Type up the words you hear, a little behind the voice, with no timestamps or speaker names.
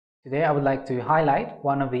Today I would like to highlight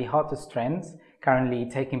one of the hottest trends currently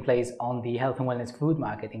taking place on the health and wellness food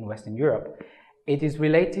market in Western Europe. It is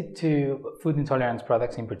related to food intolerance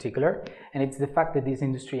products in particular, and it's the fact that this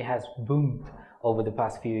industry has boomed over the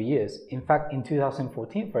past few years. In fact, in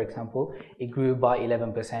 2014, for example, it grew by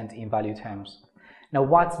 11% in value terms. Now,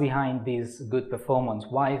 what's behind this good performance?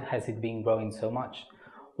 Why has it been growing so much?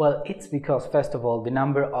 Well, it's because, first of all, the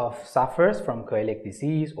number of sufferers from celiac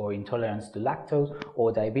disease or intolerance to lactose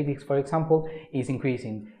or diabetes, for example, is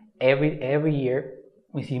increasing. Every year,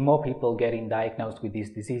 we see more people getting diagnosed with these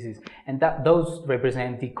diseases, and those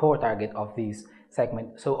represent the core target of this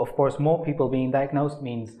segment. So, of course, more people being diagnosed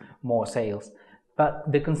means more sales.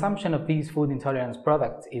 But the consumption of these food intolerance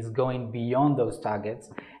products is going beyond those targets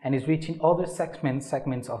and is reaching other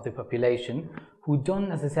segments of the population who don't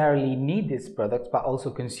necessarily need these products but also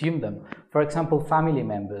consume them. For example, family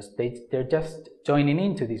members, they're just joining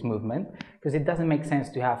into this movement because it doesn't make sense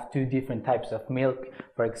to have two different types of milk,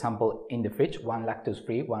 for example, in the fridge, one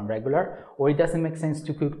lactose-free, one regular, or it doesn't make sense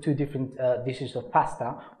to cook two different dishes of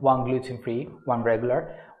pasta, one gluten-free, one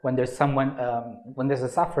regular, when there's a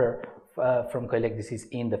sufferer from celiac disease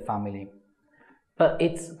in the family. But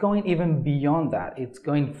it's going even beyond that. It's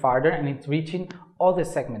going farther and it's reaching other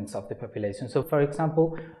segments of the population. So, for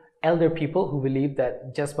example, elder people who believe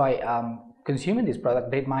that just by consuming this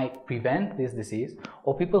product they might prevent this disease,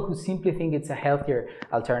 or people who simply think it's a healthier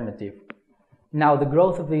alternative. Now, the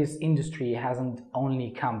growth of this industry hasn't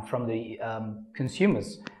only come from the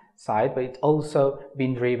consumers' side, but it's also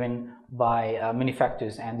been driven by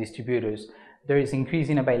manufacturers and distributors. There is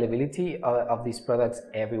increasing availability of these products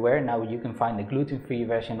everywhere. Now you can find a gluten-free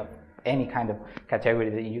version of any kind of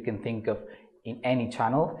category that you can think of in any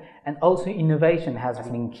channel. And also innovation has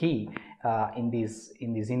been key in this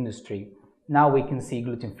industry. Now we can see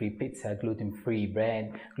gluten-free pizza, gluten-free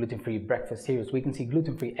bread, gluten-free breakfast cereals. We can see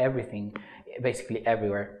gluten-free everything, basically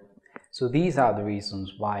everywhere. So these are the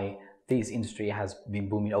reasons why this industry has been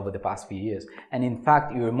booming over the past few years. And in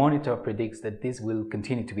fact, Euromonitor predicts that this will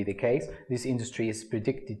continue to be the case. This industry is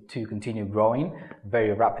predicted to continue growing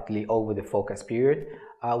very rapidly over the forecast period,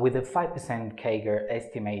 with a 5% CAGR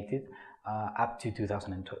estimated up to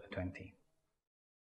 2020.